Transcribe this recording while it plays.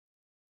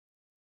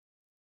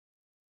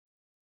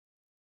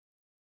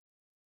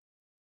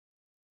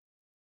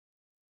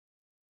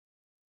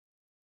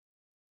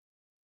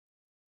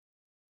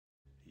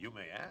You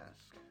may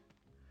ask,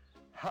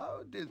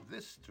 how did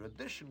this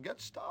tradition get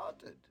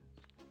started?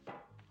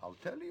 I'll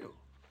tell you.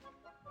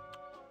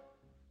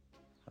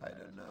 I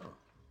don't know.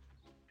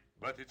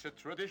 But it's a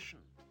tradition.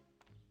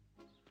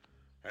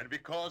 And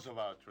because of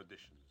our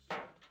traditions,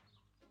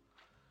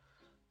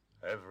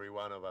 every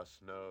one of us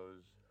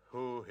knows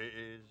who he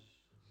is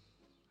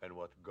and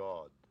what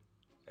God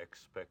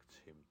expects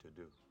him to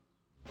do.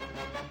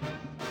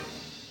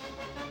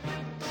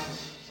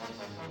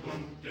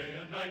 Day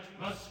and night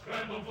must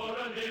scramble for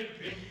a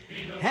living.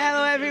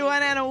 Hello,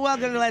 everyone, and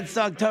welcome to Let's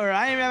Talk Torah.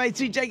 I am Rabbi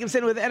Tzvi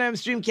Jacobson with NM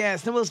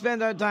Streamcast, and we'll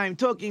spend our time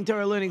talking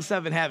Torah, learning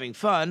stuff, and having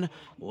fun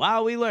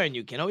while we learn.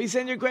 You can always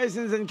send your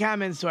questions and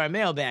comments to our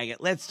mailbag at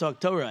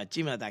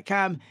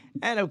letstalktorah@gmail.com,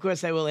 and of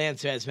course, I will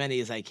answer as many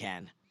as I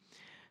can.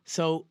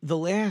 So, the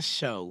last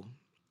show,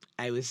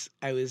 I was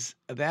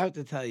about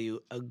to tell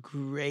you a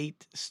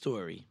great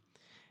story,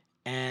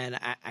 and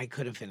I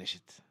couldn't finish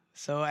it.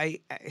 So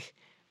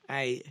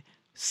I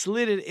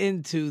slid it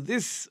into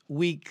this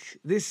week,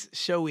 this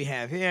show we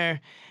have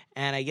here,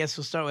 and I guess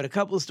we'll start with a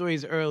couple of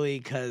stories early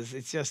because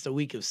it's just a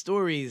week of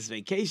stories,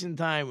 vacation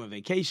time, or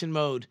vacation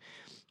mode.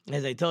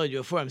 As I told you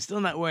before, I'm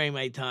still not wearing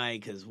my tie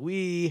because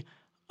we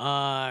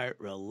are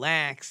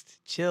relaxed,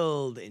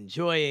 chilled,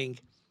 enjoying.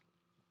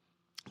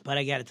 But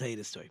I got to tell you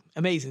this story.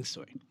 Amazing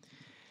story.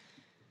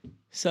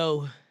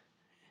 So,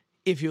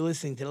 if you're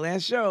listening to the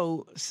last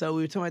show, so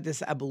we were talking about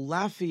this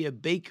Abulafia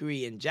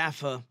bakery in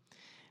Jaffa.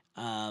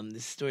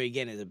 This story,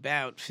 again, is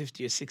about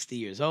 50 or 60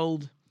 years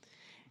old.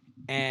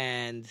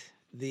 And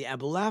the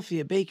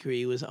Abulafia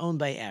bakery was owned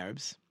by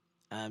Arabs.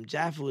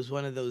 Jaffa was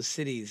one of those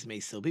cities, may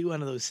still be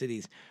one of those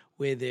cities,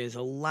 where there's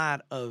a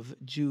lot of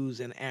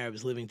Jews and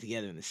Arabs living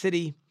together in the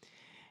city.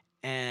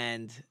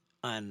 And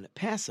on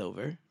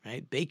Passover,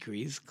 right,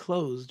 bakeries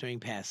close during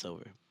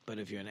Passover. But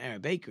if you're an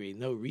Arab bakery,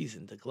 no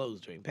reason to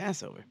close during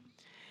Passover.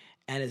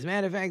 And as a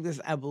matter of fact, this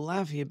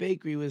Abulafia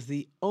bakery was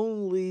the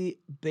only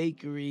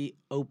bakery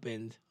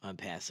opened on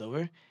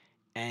Passover,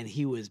 and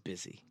he was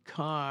busy.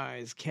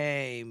 Cars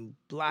came,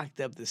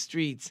 blocked up the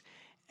streets.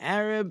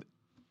 Arab,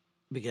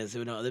 because there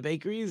were no other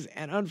bakeries,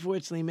 and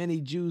unfortunately many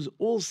Jews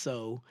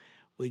also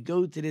would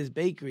go to this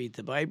bakery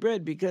to buy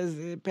bread because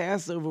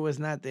Passover was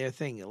not their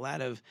thing. A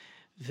lot of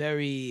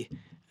very, I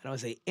don't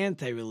want to say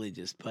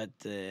anti-religious, but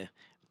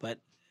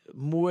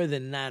more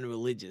than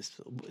non-religious.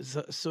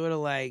 Sort of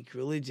like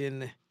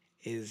religion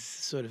is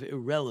sort of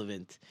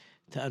irrelevant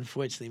to,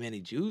 unfortunately, many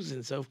Jews.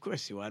 And so, of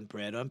course, you want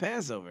bread on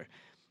Passover.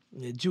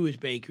 The Jewish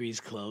bakeries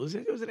closed,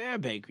 and it was an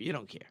Arab bakery. You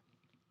don't care.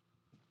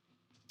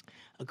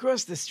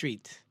 Across the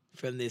street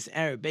from this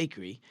Arab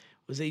bakery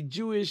was a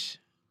Jewish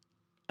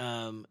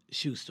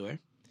shoe store.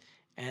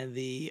 And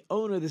the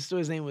owner of the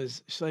store's name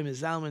was Shlomo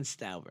Zalman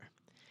Stauber.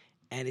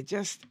 And it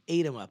just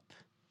ate him up.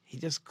 He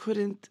just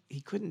couldn't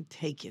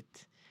take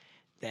it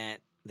that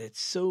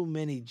so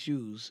many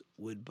Jews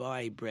would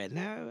buy bread.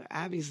 Now,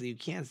 obviously, you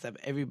can't stop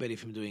everybody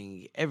from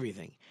doing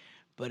everything.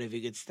 But if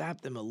you could stop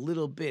them a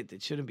little bit,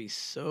 it shouldn't be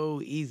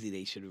so easy.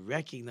 They should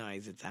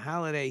recognize it's a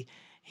holiday.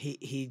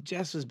 He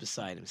just was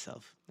beside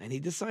himself. And he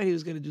decided he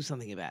was going to do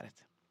something about it.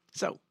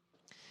 So,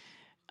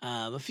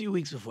 a few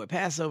weeks before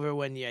Passover,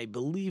 one year, I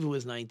believe it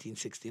was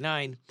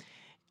 1969,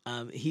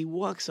 he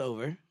walks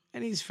over,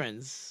 and he's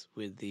friends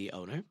with the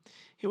owner.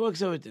 He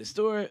walks over to the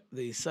store.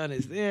 The son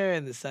is there,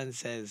 and the son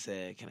says,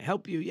 can I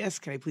help you? Yes,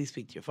 can I please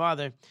speak to your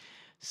father?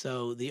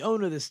 So the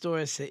owner of the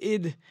store,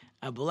 Sa'id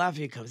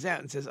Abulafia, comes out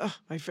and says, oh,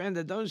 my friend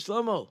Adon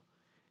Shlomo,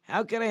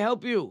 how can I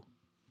help you?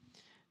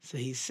 So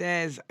he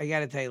says, I got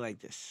to tell you like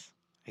this.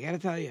 I got to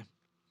tell you.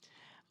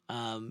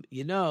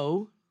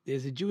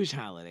 There's a Jewish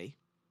holiday,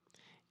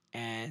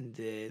 and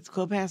it's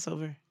called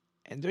Passover.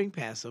 And during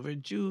Passover,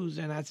 Jews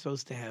are not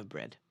supposed to have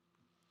bread.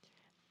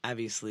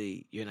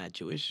 Obviously, you're not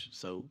Jewish,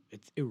 so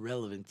it's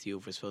irrelevant to you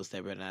if we're supposed to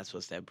have bread or not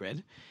supposed to have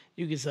bread.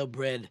 You can sell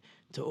bread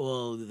to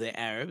all the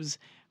Arabs,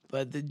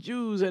 but the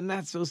Jews are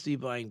not supposed to be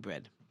buying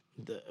bread.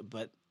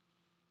 But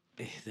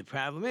the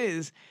problem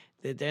is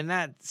that they're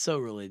not so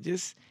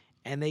religious,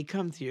 and they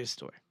come to your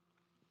store.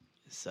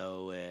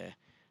 So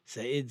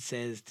Sa'id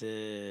says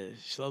to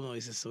Shlomo,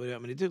 he says, so what do you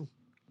want me to do?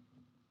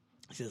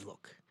 He says,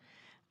 look,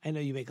 I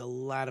know you make a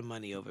lot of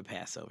money over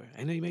Passover.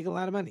 I know you make a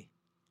lot of money.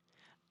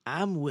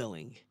 I'm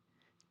willing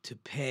to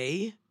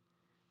pay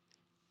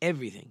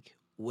everything.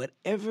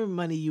 Whatever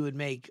money you would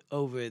make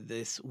over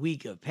this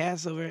week of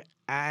Passover,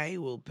 I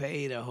will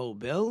pay the whole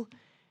bill,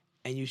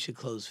 and you should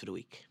close for the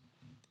week.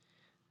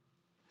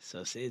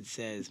 So Sid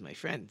says, my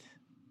friend,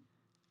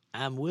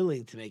 I'm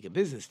willing to make a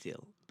business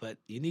deal, but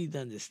you need to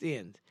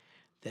understand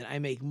that I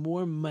make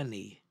more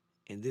money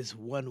in this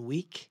 1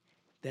 week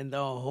than the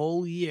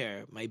whole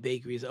year my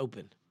bakery is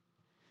open.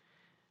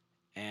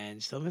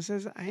 And Shlomo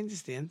says, I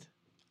understand.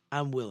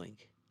 I'm willing.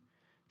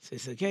 So he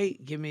says, okay,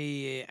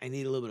 I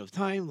need a little bit of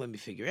time. Let me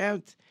figure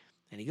out.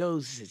 And he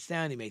goes, sits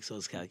down, he makes all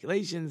his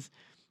calculations,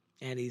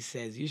 and he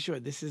says, you sure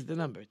this is the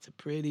number? It's a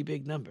pretty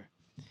big number.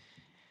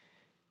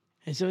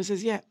 And so he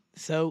says, yeah.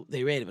 So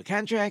they write him a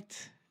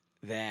contract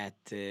that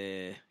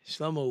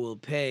Shlomo will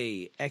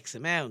pay X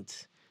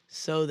amount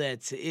so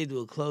that Sa'id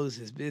will close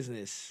his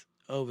business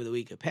over the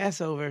week of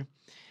Passover.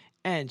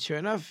 And sure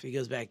enough, he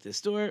goes back to the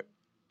store,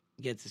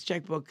 gets his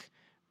checkbook,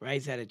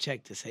 writes out a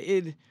check to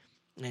Sa'id,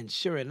 and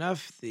sure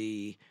enough,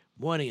 the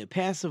morning of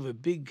Passover,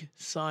 big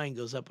sign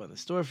goes up on the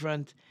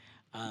storefront.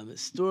 The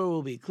store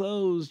will be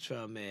closed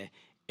from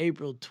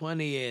April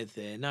 20th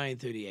at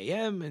 9:30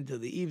 a.m. until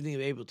the evening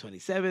of April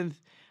 27th.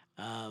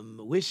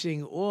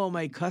 Wishing all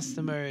my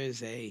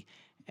customers a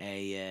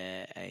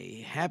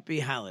happy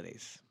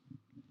holidays.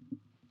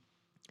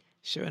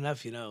 Sure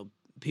enough,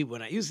 people are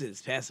not used to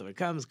this. Passover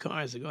comes,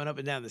 cars are going up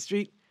and down the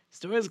street,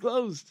 store is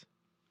closed.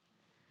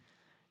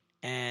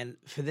 And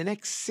for the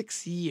next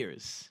 6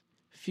 years,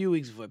 a few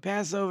weeks before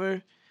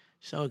Passover,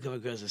 someone come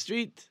across the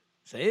street,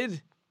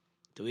 Said,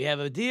 do we have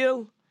a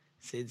deal?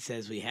 Sid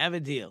says, we have a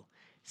deal.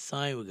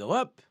 Sign will go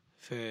up,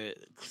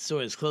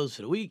 store is closed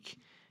for the week.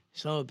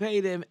 Someone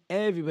paid him,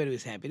 everybody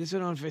was happy. This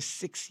went on for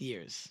 6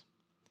 years.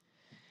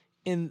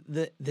 In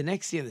the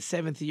next year, the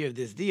 7th year of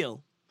this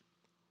deal,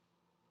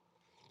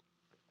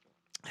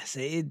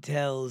 Said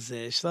tells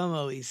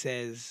Shlomo, he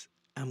says,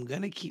 I'm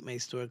going to keep my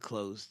store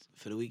closed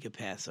for the week of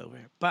Passover,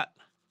 but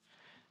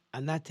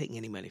I'm not taking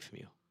any money from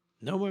you.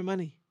 No more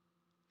money.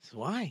 So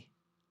why?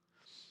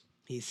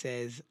 He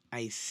says,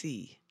 I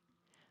see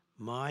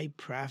my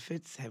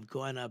profits have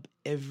gone up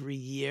every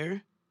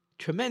year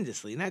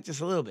tremendously, not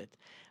just a little bit.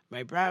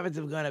 My profits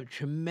have gone up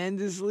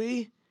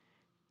tremendously,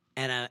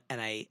 and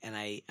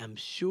I'm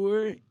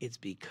sure it's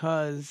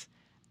because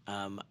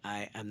I'm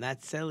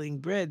not selling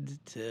bread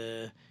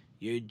to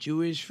your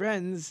Jewish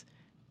friends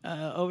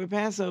over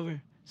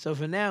Passover. So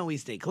for now, we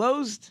stay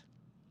closed,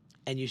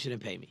 and you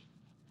shouldn't pay me.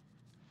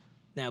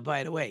 Now,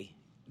 by the way,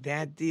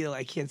 that deal,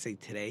 I can't say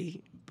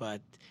today,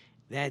 but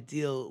that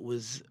deal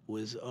was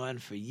on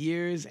for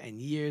years and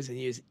years and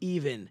years,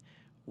 even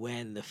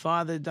when the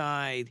father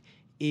died,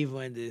 even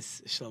when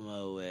this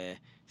Shlomo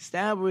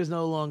Stauber was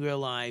no longer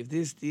alive.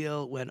 This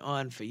deal went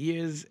on for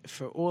years.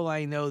 For all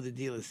I know, the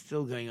deal is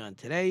still going on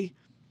today.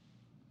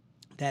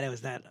 That I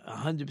was not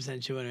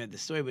 100% sure when I read the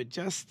story, but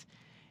just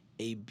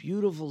a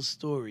beautiful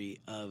story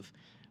of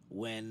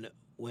when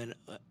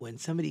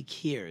somebody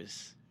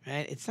cares,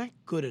 right? It's not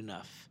good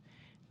enough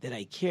that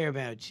I care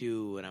about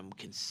you and I'm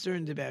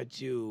concerned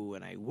about you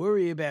and I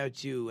worry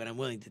about you and I'm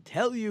willing to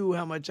tell you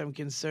how much I'm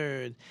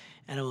concerned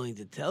and I'm willing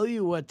to tell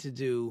you what to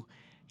do.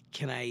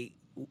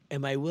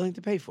 Am I willing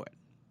to pay for it?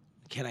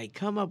 Can I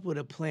come up with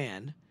a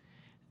plan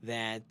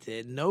that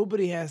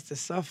nobody has to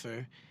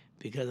suffer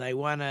because I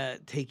want to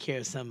take care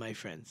of some of my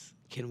friends?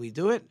 Can we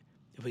do it?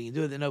 If we can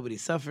do it that nobody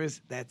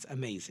suffers, that's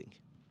amazing.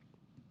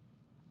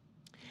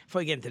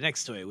 Before I get into the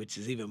next story, which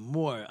is even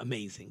more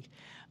amazing,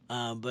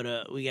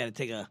 but we got to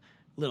take a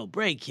little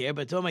break here.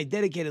 But to all my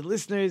dedicated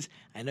listeners,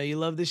 I know you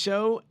love the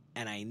show,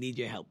 and I need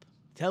your help.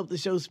 To help the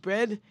show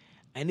spread,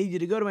 I need you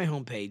to go to my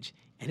homepage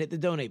and hit the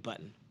donate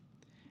button.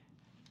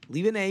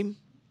 Leave a name.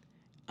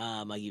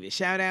 I'll give you a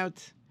shout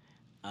out.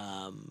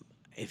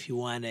 If you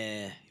want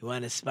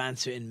to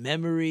sponsor in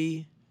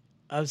memory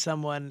of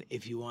someone,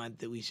 if you want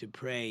that we should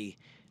pray,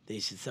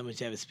 someone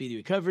should have a speedy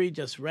recovery,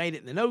 just write it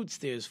in the notes.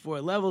 There's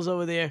 4 levels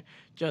over there.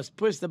 Just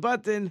push the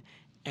button,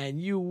 and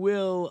you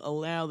will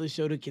allow the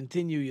show to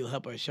continue. You'll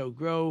help our show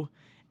grow.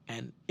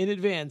 And in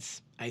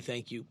advance, I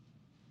thank you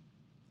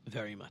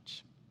very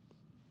much.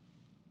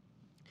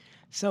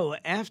 So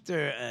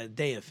after a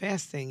day of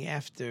fasting,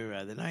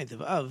 after the 9th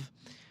of Av,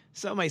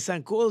 so my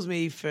son calls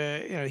me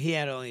he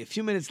had only a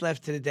few minutes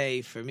left to the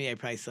day. For me, I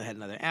probably still had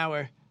another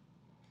hour.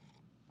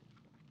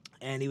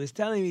 And he was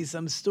telling me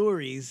some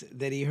stories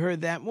that he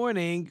heard that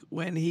morning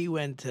when he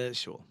went to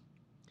shul.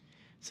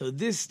 So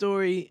this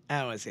story, I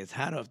don't want to say it's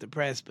hot off the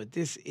press, but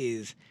this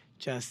is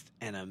just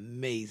an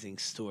amazing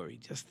story.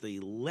 Just the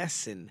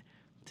lesson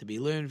to be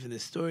learned from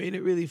this story. And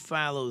it really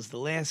follows the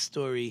last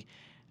story.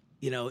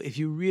 If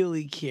you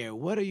really care,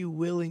 what are you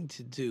willing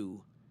to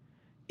do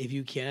if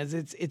you can?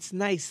 It's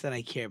nice that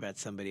I care about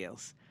somebody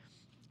else.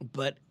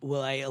 But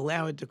will I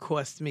allow it to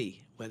cost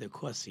me? Whether it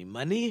costs me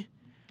money,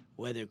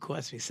 whether it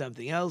costs me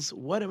something else,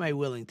 what am I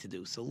willing to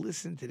do? So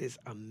listen to this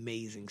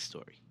amazing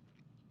story.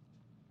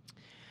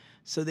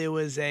 So there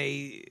was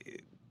a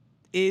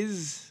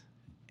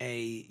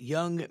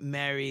young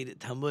married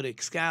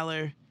Talmudic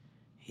scholar.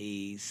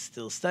 He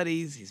still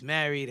studies, he's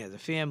married, has a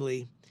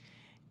family.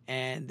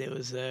 And there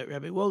was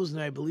Rabbi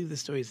Wosner, I believe the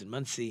story is in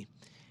Muncie.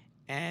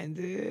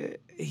 And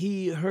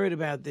he heard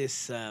about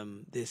this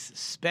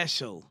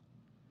special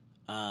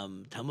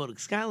Talmudic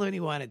scholar, and he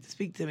wanted to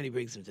speak to him, and he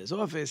brings him to his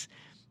office,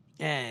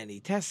 and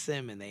he tests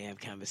him, and they have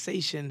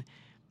conversation.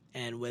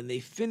 And when they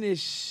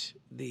finish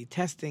the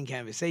testing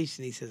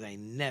conversation, he says, I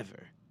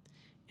never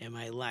in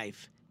my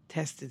life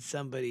tested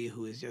somebody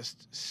who is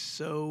just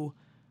so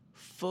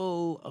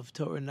full of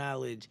Torah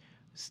knowledge,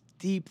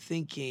 deep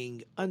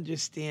thinking,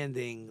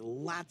 understanding,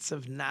 lots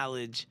of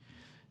knowledge.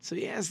 So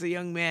he asks the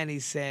young man, he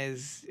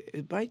says,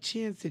 by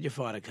chance, did your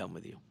father come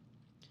with you?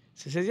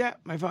 So he says, yeah,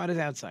 my father's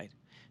outside.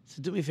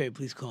 So do me a favor,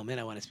 please call him in,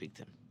 I want to speak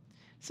to him.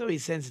 So he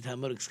sends the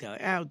Talmudic scholar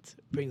out,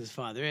 brings his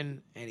father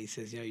in, and he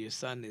says, your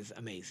son is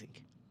amazing.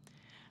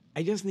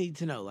 I just need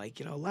to know,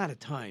 like, a lot of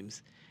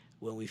times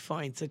when we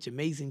find such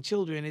amazing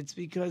children, it's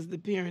because the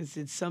parents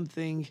did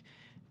something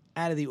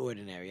out of the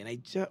ordinary,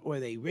 and or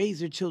they raise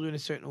their children a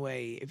certain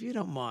way. If you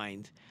don't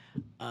mind,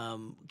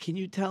 can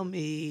you tell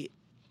me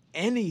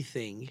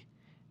anything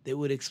that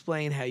would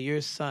explain how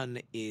your son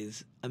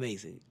is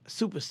amazing, a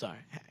superstar?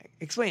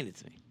 Explain it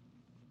to me.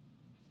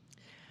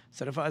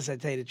 So the father said,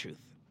 I tell you the truth.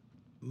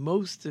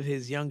 Most of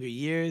his younger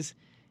years,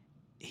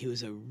 he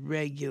was a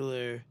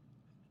regular,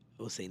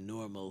 we'll say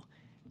normal,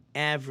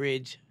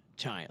 average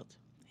child.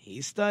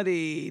 He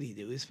studied, he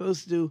did what he was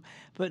supposed to do,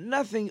 but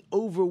nothing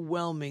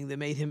overwhelming that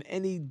made him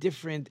any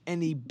different,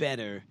 any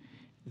better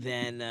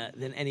than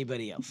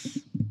anybody else.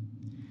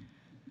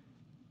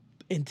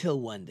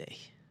 Until one day.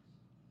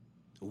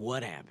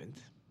 What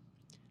happened?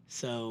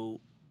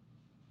 So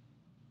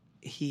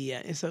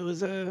so it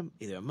was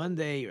either a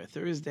Monday or a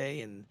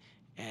Thursday, and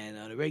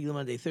on a regular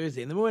Monday,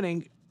 Thursday in the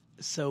morning,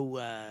 so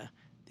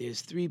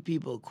there's 3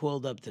 people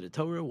called up to the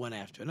Torah, one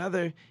after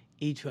another.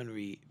 Each one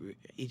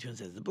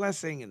says the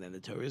blessing, and then the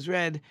Torah is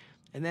read.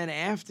 And then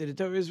after the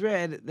Torah is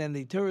read, then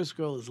the Torah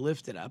scroll is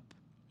lifted up,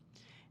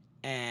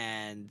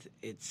 and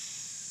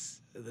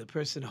it's the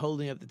person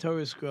holding up the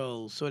Torah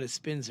scroll sort of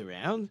spins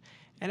around,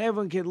 and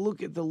everyone can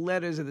look at the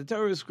letters of the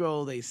Torah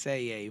scroll. They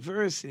say a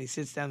verse, and he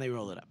sits down, they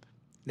roll it up.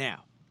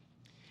 Now,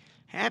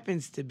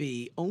 happens to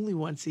be only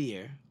once a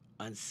year,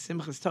 on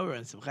Simchas Torah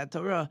and Simchat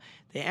Torah,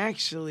 they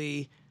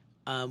actually,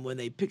 when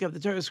they pick up the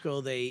Torah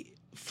scroll, they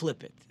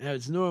flip it. Now,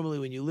 it's normally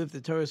when you lift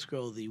the Torah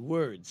scroll, the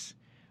words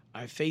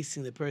are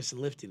facing the person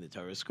lifting the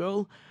Torah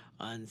scroll.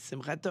 On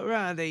Simchat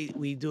Torah,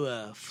 we do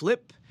a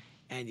flip,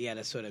 and you got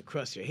to sort of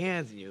cross your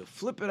hands, and you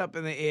flip it up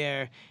in the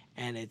air,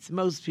 and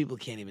most people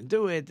can't even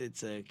do it.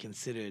 It's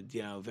considered,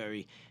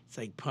 it's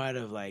like part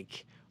of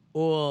like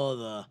all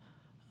the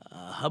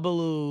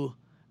hubbub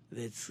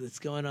that's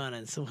going on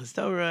in Simchas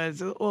Torah.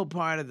 It's all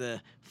part of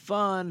the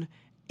fun.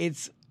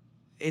 It's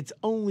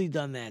only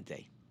done that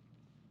day.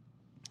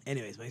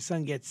 Anyways, my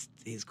son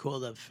he's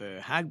called up for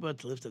Hagbah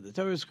to lift up the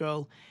Torah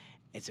scroll.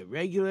 It's a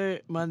regular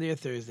Monday or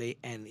Thursday,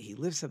 and he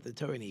lifts up the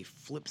Torah and he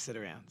flips it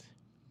around.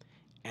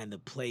 And the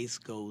place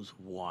goes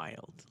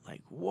wild.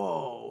 Like,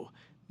 whoa,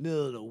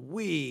 middle of the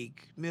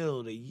week,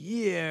 middle of the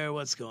year,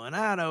 what's going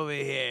on over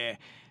here?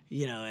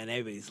 And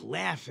everybody's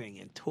laughing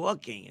and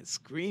talking and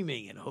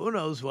screaming and who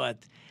knows what.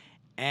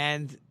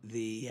 And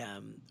the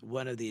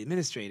one of the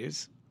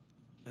administrators,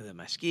 the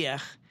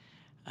mashgiach,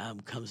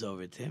 comes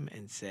over to him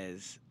and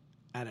says,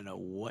 I don't know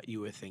what you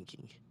were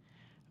thinking,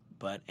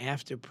 but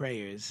after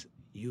prayers,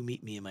 you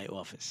meet me in my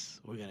office.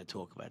 We're going to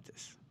talk about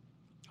this.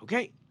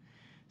 Okay?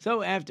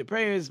 So after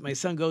prayers, my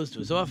son goes to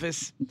his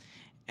office,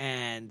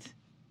 and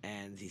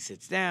he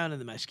sits down, and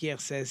the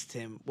mashgiach says to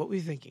him, what were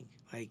you thinking?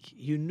 Like,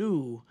 you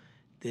knew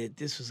that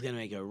this was going to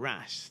make a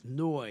rash,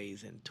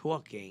 noise, and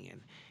talking,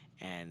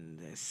 and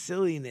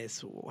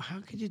silliness. How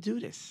could you do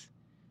this?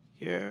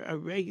 You're a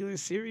regular,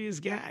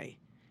 serious guy.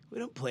 We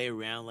don't play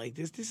around like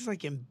this. This is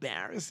like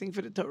embarrassing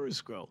for the Torah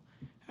scroll.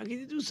 How can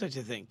you do such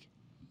a thing?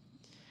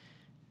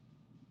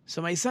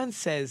 So my son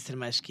says to the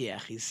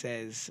mashgiach, he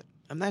says,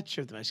 I'm not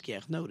sure if the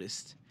mashgiach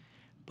noticed,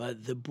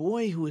 but the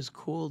boy who was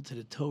called to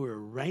the Torah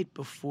right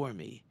before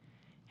me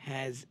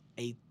has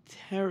a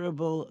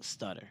terrible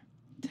stutter.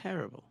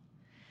 Terrible.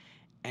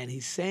 And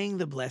he's saying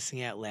the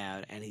blessing out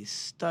loud, and he's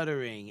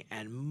stuttering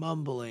and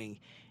mumbling,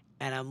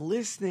 and I'm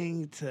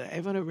listening to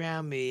everyone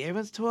around me.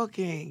 Everyone's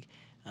talking.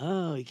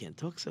 Oh, he can't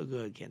talk so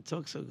good,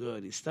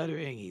 He's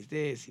stuttering, he's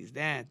this, he's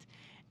that.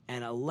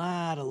 And a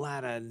lot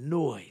of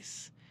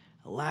noise,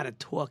 a lot of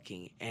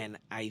talking. And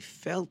I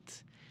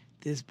felt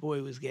this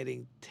boy was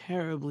getting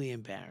terribly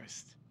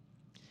embarrassed.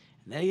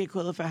 And then I get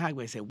called up for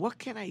Hagbah. I said, what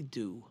can I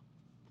do?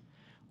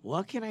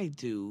 What can I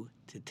do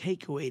to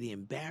take away the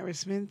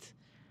embarrassment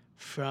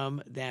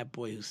from that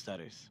boy who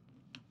stutters?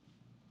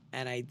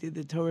 And I did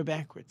the Torah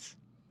backwards.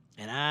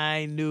 And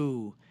I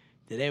knew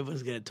that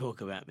everyone's going to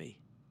talk about me.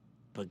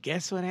 But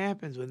guess what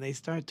happens when they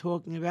start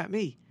talking about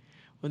me?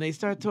 When they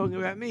start talking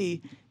about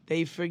me,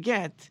 they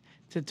forget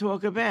to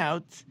talk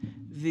about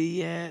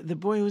the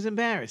boy who's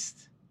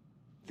embarrassed.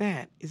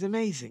 That is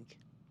amazing.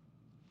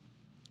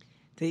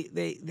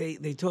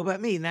 They talk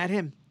about me, not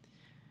him.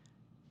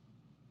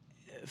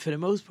 For the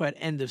most part,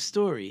 end of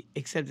story,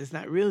 except it's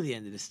not really the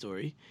end of the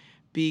story,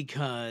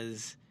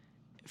 because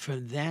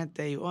from that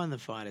day on, the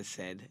father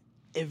said,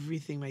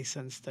 everything my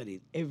son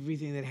studied,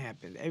 everything that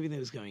happened, everything that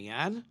was going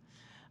on,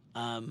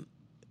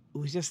 it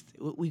was just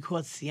what we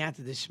call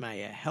siyata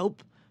d'shmaya,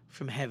 help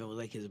from heaven. It was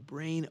like his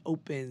brain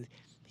opened,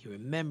 he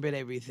remembered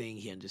everything,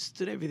 he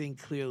understood everything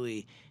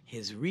clearly,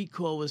 his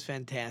recall was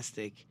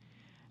fantastic.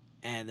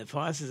 And the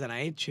father says, and I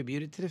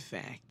attribute it to the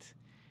fact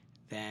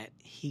that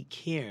he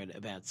cared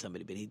about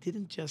somebody, but he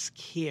didn't just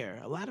care.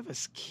 A lot of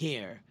us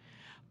care,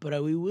 but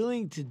are we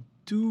willing to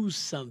do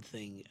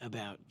something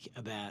about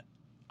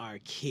our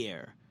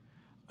care?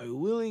 Are we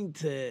willing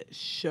to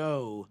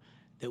show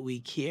that we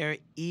care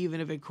even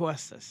if it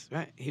costs us,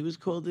 right? He was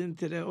called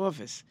into the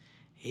office.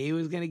 He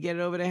was going to get it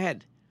over the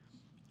head.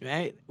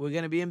 right? We're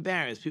going to be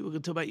embarrassed. People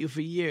can talk about you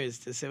for years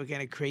to say, what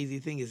kind of crazy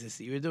thing is this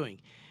that you were doing,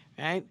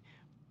 right?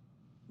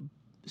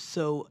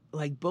 So,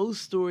 like both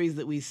stories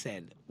that we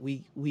said,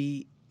 we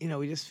we're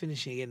just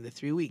finishing again the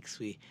 3 weeks.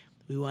 We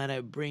want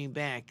to bring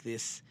back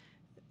this,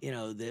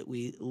 that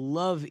we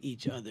love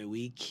each other,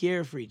 we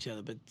care for each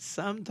other, but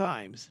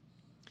sometimes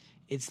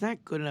it's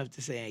not good enough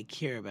to say I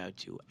care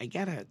about you. I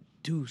gotta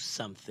do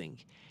something,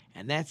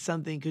 and that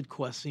something could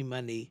cost me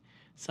money.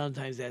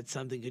 Sometimes that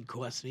something could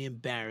cost me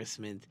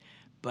embarrassment,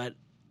 but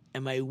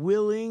am I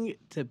willing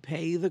to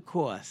pay the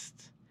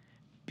cost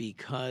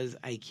because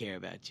I care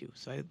about you?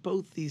 So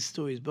both these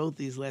stories, both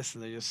these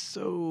lessons are just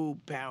so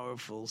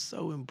powerful,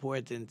 so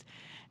important,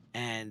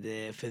 and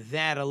for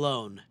that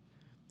alone,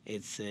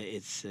 it's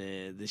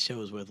the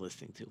show is worth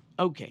listening to.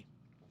 Okay.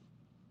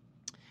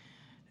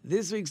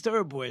 This week's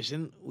Torah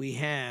portion we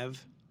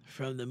have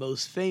from the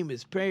most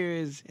famous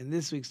prayers. In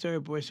this week's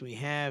Torah portion we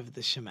have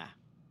the Shema.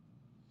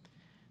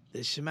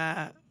 The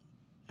Shema,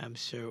 I'm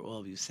sure all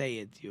of you say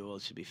it. You all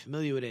should be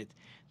familiar with it.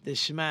 The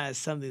Shema is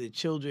something that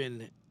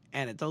children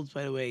and adults,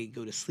 by the way,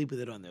 go to sleep with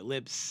it on their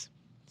lips.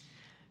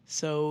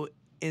 So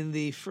in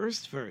the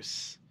first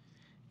verse,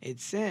 it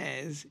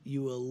says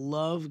you will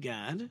love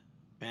God,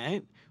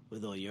 right,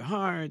 with all your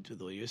heart,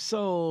 with all your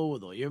soul,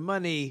 with all your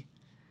money.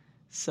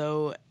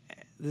 So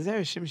the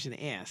Zera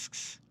Shimshon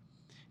asks,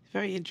 it's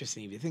very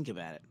interesting if you think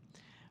about it.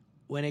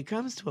 When it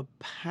comes to a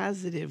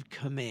positive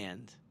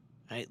command,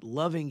 right,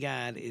 loving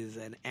God is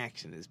an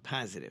action, is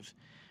positive,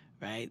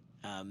 right?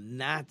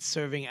 Not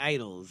serving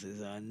idols is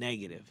a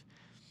negative,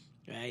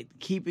 right?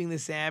 Keeping the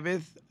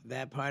Sabbath,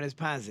 that part is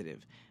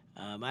positive.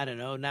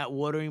 Not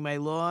watering my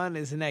lawn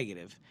is a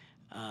negative.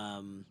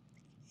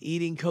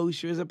 Eating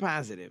kosher is a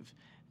positive.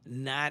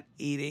 Not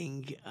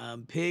eating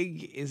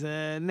pig is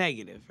a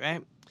negative,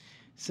 right?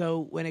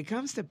 So when it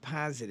comes to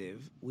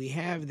positive, we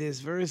have this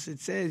verse that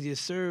says you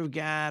serve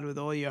God with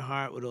all your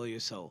heart, with all your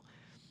soul.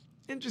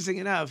 Interesting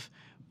enough,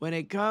 when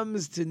it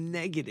comes to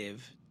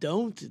negative,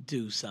 don't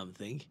do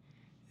something,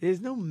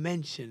 there's no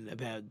mention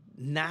about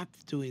not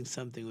doing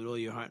something with all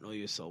your heart and all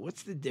your soul.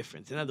 What's the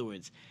difference? In other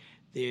words,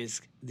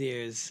 there's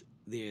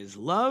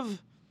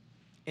love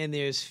and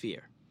there's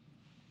fear.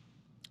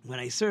 When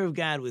I serve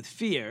God with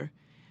fear,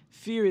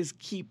 fear is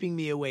keeping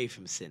me away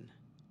from sin.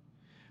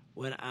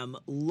 When I'm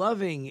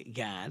loving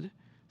God,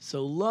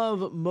 so love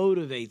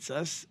motivates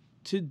us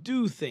to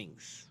do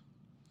things.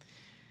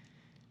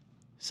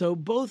 So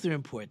both are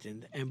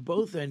important and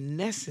both are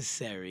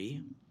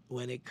necessary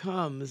when it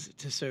comes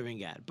to serving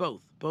God.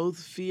 Both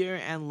fear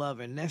and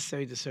love are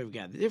necessary to serve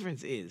God. The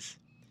difference is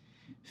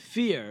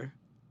fear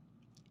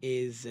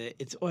is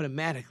it's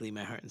automatically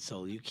my heart and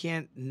soul. You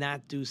can't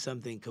not do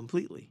something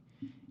completely.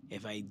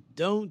 If I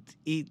don't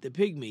eat the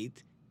pig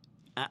meat,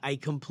 I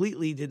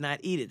completely did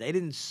not eat it. I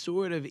didn't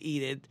sort of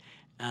eat it,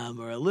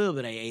 or a little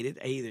bit I ate it.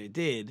 I either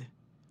did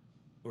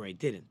or I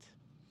didn't.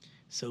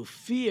 So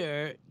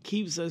fear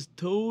keeps us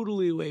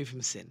totally away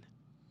from sin.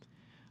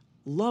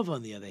 Love,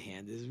 on the other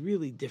hand, is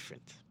really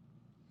different.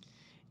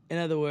 In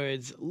other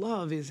words,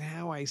 love is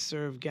how I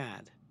serve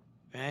God,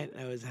 right?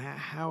 It was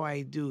how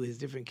I do His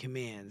different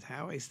commands,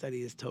 how I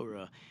study His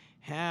Torah,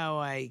 how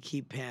I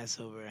keep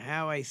Passover,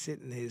 how I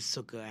sit in His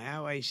sukkah,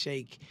 how I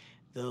shake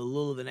the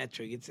lulav and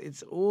etrog.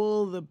 It's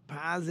all the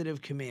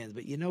positive commands.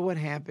 But you know what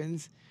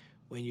happens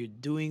when you're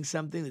doing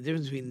something? The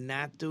difference between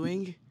not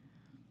doing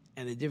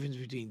and the difference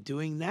between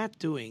doing, not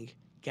doing.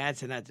 God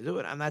said not to do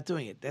it. I'm not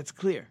doing it. That's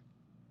clear.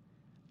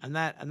 I'm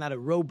not a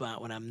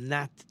robot when I'm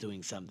not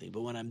doing something.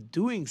 But when I'm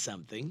doing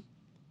something,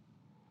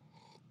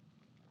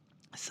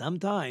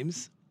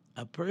 sometimes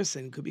a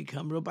person could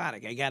become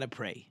robotic. I gotta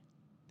pray.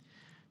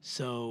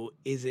 So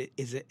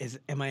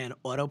am I on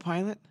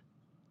autopilot?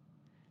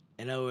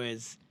 In other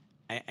words,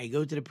 I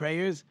go to the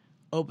prayers,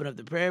 open up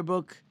the prayer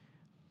book,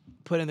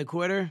 put in the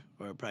quarter,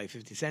 or probably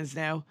 50 cents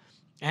now,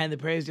 and the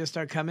prayers just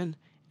start coming,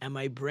 and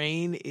my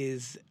brain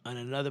is on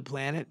another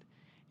planet,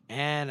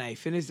 and I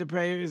finish the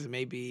prayers,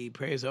 maybe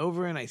prayers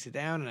over, and I sit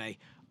down and I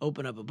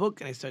open up a book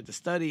and I start to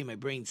study, my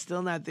brain's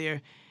still not there.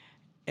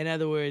 In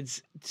other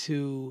words,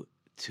 to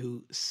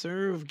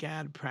serve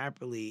God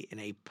properly in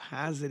a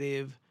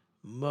positive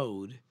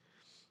mode,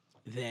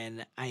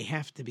 then I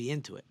have to be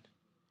into it.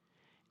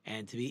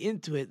 And to be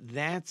into it,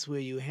 that's where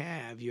you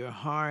have your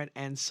heart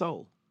and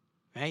soul,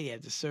 right? You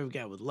have to serve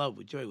God with love,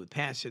 with joy, with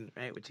passion,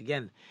 right? Which,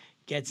 again,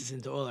 gets us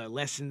into all our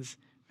lessons,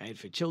 right?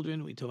 For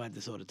children, we talk about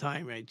this all the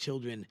time, right?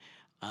 Children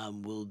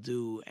will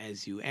do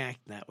as you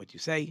act, not what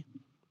you say.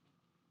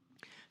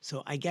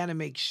 So I got to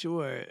make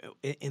sure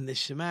in the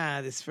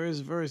Shema, this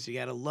first verse, you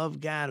got to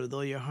love God with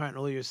all your heart and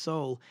all your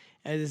soul.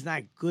 And it's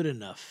not good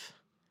enough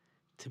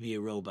to be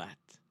a robot.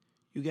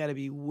 You got to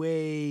be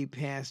way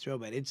past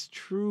robot. It's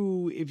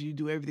true if you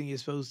do everything you're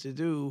supposed to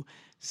do.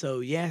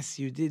 So, yes,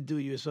 you did do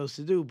what you were supposed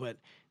to do, but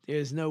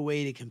there's no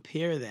way to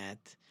compare that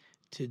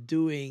to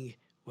doing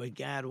what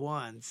God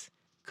wants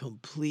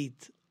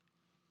complete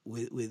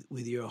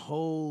with your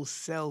whole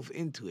self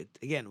into it.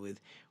 Again,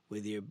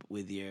 with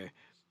your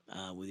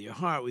with your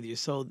heart, with your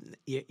soul.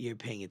 You're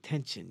paying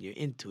attention. You're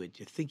into it.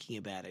 You're thinking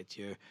about it.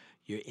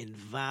 You're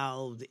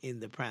involved in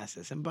the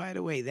process. And by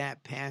the way,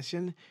 that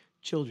passion,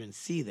 children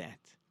see that.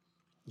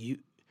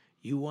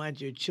 You want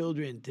your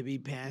children to be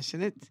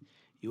passionate.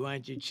 You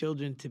want your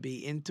children to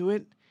be into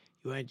it.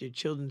 You want your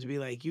children to be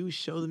like you.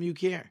 Show them you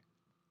care.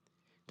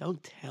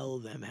 Don't tell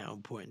them how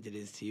important it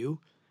is to you.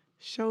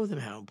 Show them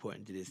how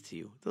important it is to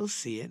you. They'll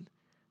see it.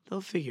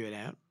 They'll figure it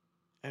out.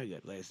 Very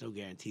good. There's no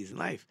guarantees in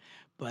life.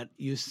 But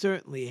you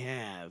certainly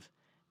have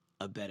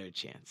a better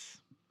chance.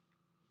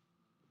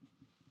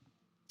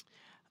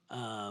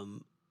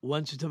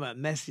 Once we're talking about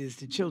messages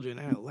to children,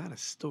 I have a lot of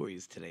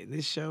stories today. In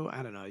this show,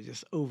 I don't know, I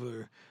just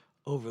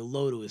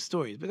overloaded with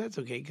stories. But that's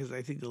okay, because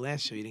I think the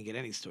last show you didn't get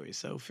any stories.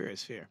 So fair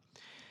is fair.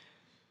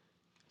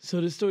 So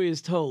the story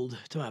is told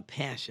about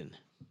passion.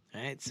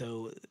 All right,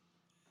 so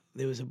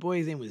there was a boy,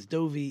 his name was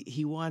Dovey.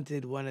 He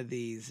wanted one of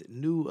these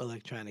new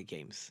electronic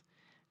games.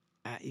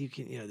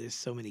 There's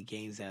so many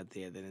games out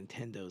there, the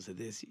Nintendos or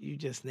this, you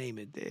just name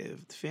it. The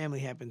family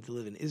happened to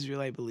live in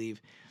Israel, I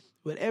believe.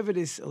 Whatever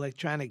this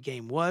electronic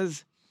game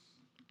was,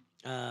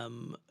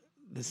 the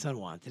son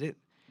wanted it.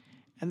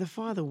 And the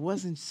father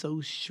wasn't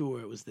so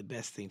sure it was the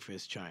best thing for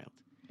his child.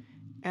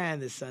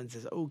 And the son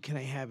says, "Oh, can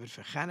I have it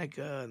for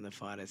Hanukkah?" And the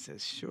father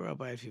says, "Sure, I'll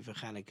buy it for you for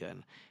Hanukkah."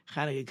 And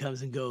Hanukkah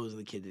comes and goes,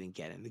 and the kid didn't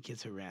get it. And the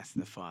kid's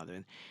harassing the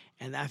father.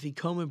 And the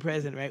Afikoman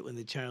present, right, when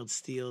the child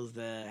steals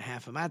the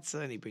half a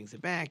matzah, and he brings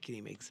it back, and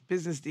he makes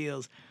business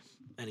deals.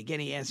 And again,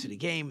 he asks for the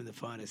game, and the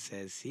father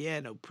says, "Yeah,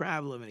 no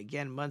problem." And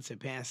again, months are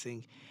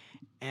passing.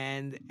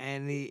 And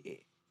the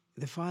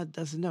father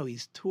doesn't know.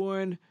 He's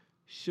torn.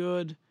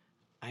 Should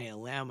I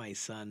allow my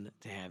son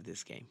to have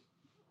this game?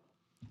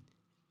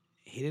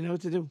 He didn't know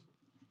what to do.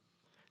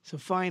 So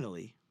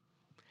finally,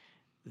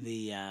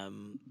 the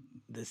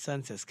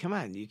son says, "Come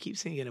on, you keep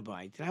saying you're going to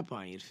buy it. You're not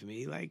buying it for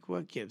me. Like,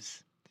 what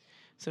gives?"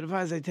 So the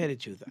father says, "I tell you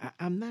the truth.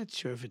 I'm not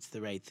sure if it's the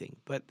right thing,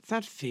 but it's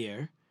not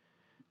fair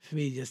for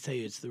me to just tell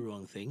you it's the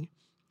wrong thing.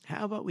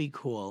 How about we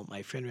call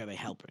my friend Rabbi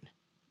Halpern,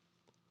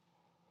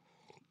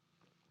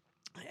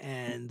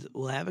 and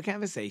we'll have a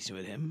conversation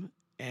with him,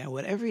 and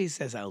whatever he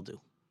says, I'll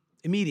do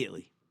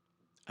immediately.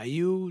 Are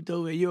you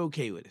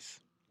okay with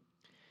this?"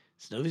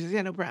 So Dovey says,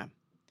 "Yeah, no problem."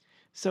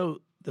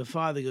 So the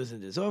father goes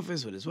into his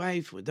office with his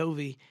wife, with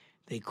Dovey.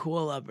 They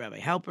call up Rabbi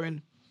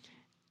Halpern,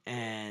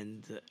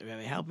 and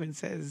Rabbi Halpern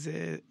says,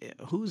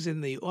 "Who's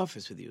in the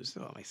office with you?"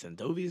 So, "My son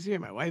Dovey is here,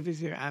 my wife is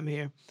here, I'm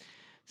here."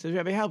 So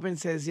Rabbi Halpern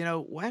says,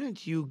 "Why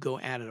don't you go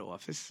out of the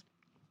office,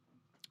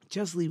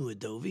 just leave me with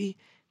Dovey,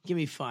 give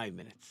me 5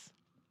 minutes.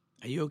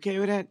 Are you okay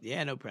with that?"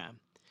 "Yeah, no problem."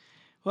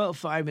 Well,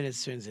 5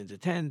 minutes turns into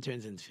 10,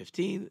 turns into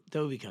 15.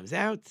 Dovey comes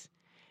out,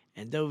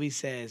 and Dovey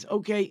says,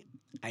 "Okay,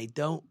 I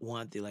don't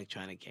want the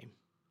electronic game."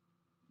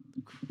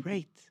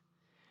 Great.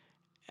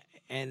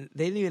 And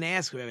they didn't even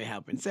ask what Rabbi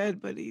Halpern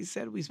said, but he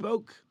said, "We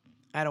spoke.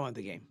 I don't want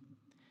the game.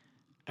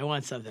 I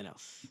want something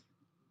else."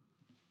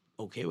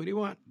 "Okay, what do you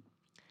want?"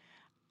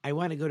 "I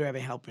want to go to Rabbi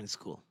Halpern's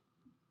school."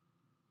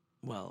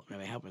 "Well,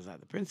 Rabbi Halpern's not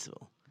the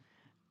principal."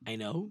 "I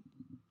know,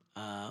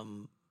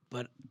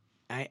 but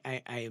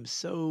I am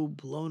so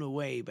blown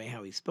away by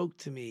how he spoke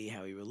to me,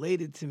 how he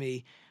related to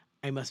me.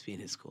 I must be in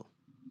his school."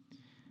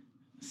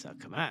 So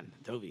come on,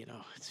 Dovey,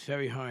 it's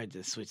very hard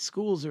to switch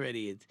schools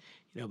already.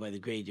 By the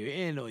grade you're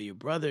in, or your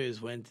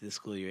brothers went to the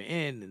school you're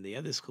in, and the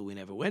other school we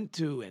never went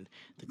to, and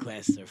the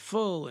classes are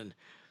full, and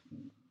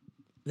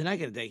they're not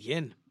going to take you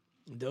in.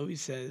 And Dovey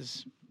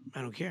says,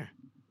 "I don't care.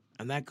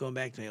 I'm not going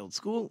back to my old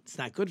school. It's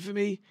not good for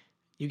me.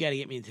 You got to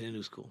get me into the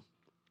new school."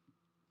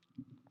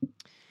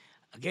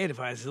 Okay, the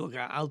father says, "Look,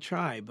 I'll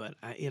try, but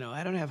I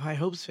don't have high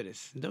hopes for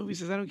this." And Dovey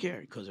says, "I don't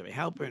care." He calls Rabbi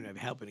Halpern, and Rabbi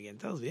Halpern again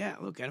tells me, "Yeah,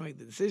 look, I don't make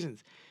the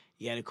decisions.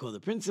 You got to call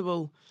the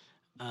principal,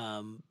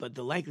 but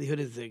the likelihood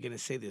is they're going to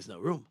say there's no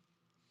room."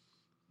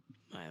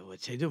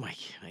 What should I do? My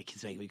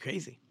kid's making me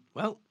crazy.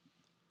 Well,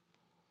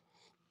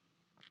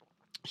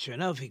 sure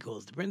enough, he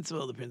calls the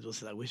principal. The principal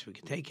says, "I wish we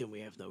could take him.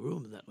 We have no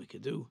room. There's nothing we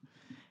could do."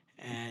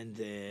 And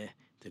they're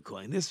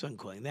calling this one,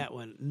 calling that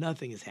one.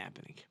 Nothing is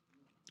happening.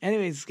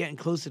 Anyways, it's getting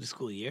close to the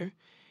school year.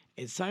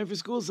 It's time for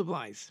school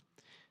supplies.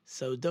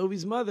 So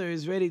Dovey's mother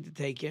is ready to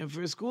take him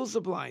for school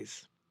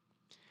supplies.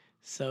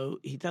 So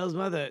he tells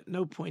mother,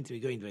 "No point to me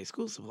going to buy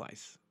school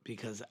supplies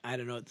because I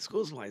don't know what the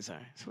school supplies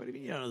are." "So what do you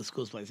mean you don't know the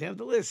school supplies? You have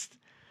the list."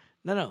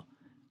 No.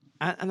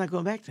 I'm not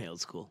going back to my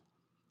old school.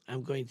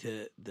 I'm going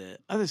to the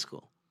other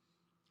school."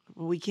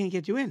 "Well, we can't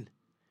get you in."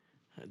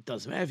 "It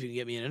doesn't matter if you can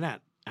get me in or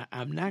not.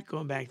 I'm not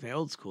going back to my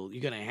old school.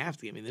 You're going to have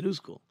to get me in the new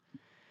school."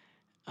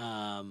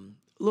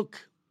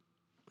 "Look,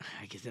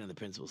 I could sit on the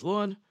principal's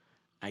lawn.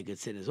 I could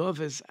sit in his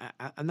office.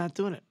 I'm not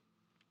doing it."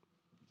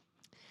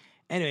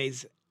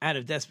 Anyways, out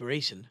of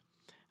desperation,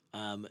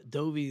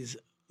 Dovey's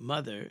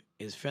mother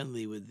is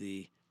friendly with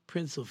the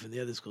principal from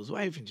the other school's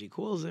wife, and she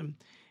calls him,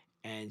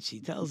 and she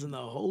tells him the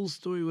whole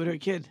story with her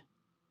kid.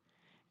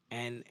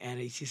 And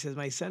she says,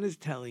 "My son is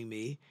telling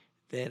me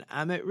that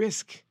I'm at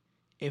risk.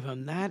 If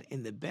I'm not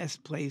in the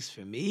best place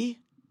for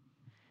me,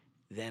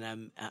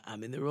 then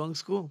I'm in the wrong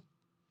school."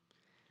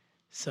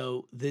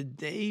 So the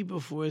day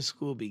before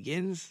school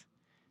begins,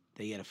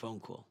 they get a phone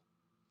call.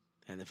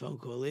 And the phone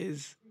call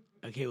is,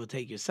 okay, we'll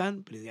take your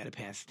son, but he's got to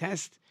pass the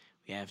test.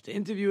 We have to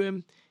interview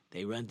him.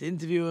 They run to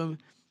interview him.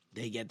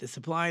 They get the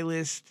supply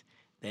list.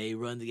 They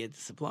run to get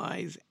the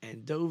supplies.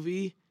 And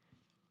Dovey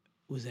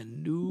was a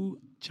new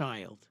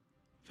child.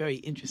 Very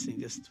interesting,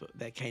 just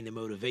that kind of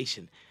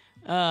motivation.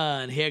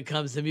 And here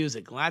comes the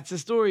music. Lots of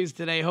stories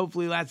today.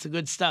 Hopefully lots of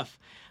good stuff.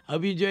 I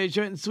hope you enjoyed it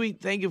short and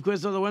sweet. Thank you, of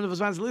course, to all the wonderful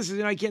sponsors listeners.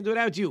 You know I can't do it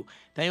without you.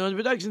 Thank you on the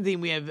production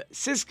team. We have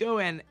Cisco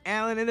and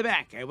Alan in the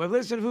back. I hope I've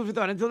listened to Food for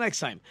Thought. Until next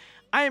time,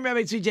 I am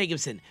Rabbi Tzvi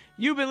Jacobson.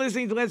 You've been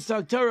listening to Let's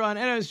Talk Torah on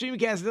NM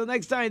Streamcast. Until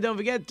next time, don't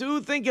forget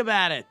to think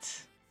about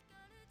it.